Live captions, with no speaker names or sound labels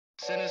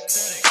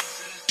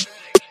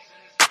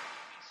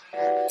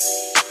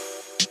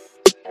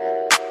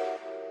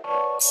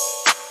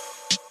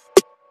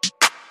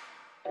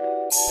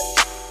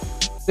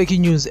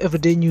Breaking news,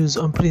 everyday news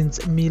on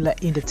Prince Miller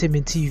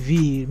Entertainment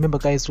TV. Remember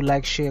guys to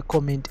like, share,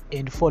 comment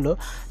and follow.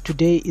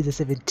 Today is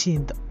the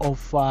 17th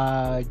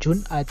of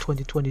June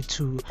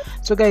 2022.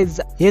 So guys,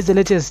 here's the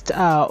latest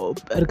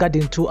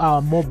regarding to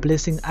our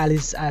Moreblessing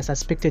Ali's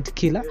suspected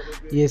killer.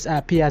 Yes,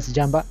 Pius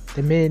JAMBA.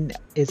 The man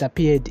has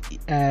appeared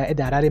at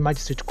the Harare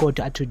Magistrate Court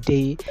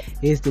today.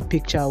 Here's the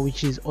picture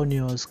which is on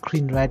your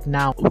screen right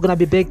now. We're gonna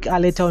be back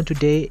later on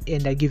today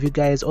and I give you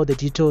guys all the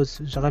details.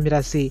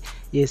 Zvakamira say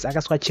yes,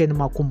 akaswacheni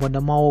makumbo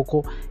na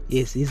maoko.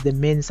 Yes, he's the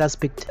main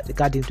suspect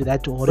regarding to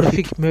that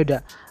horrific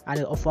murder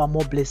of our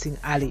Moreblessing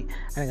Ali.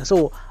 And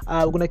so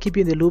we're gonna keep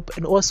you in the loop,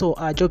 and also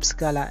Job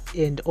Scala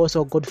and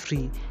also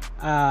Godfrey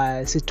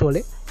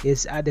Sitole.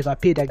 Yes, they've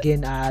appeared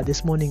again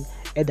this morning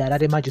at the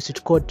Harare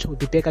Magistrate Court. We'll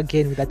be back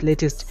again with that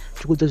latest.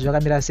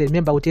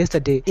 Remember with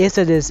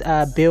yesterday's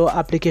bail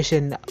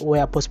application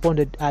were postponed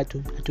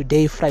to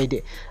today,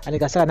 Friday, and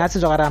which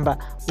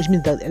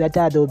means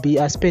that they will be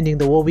spending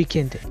the whole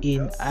weekend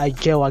in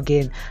jail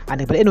again.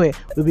 But anyway,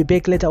 we'll be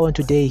back later on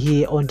today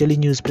here on Daily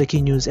News,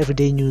 Breaking News,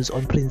 Everyday News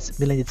on Prince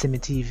Miller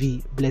Entertainment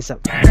TV. Bless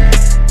up.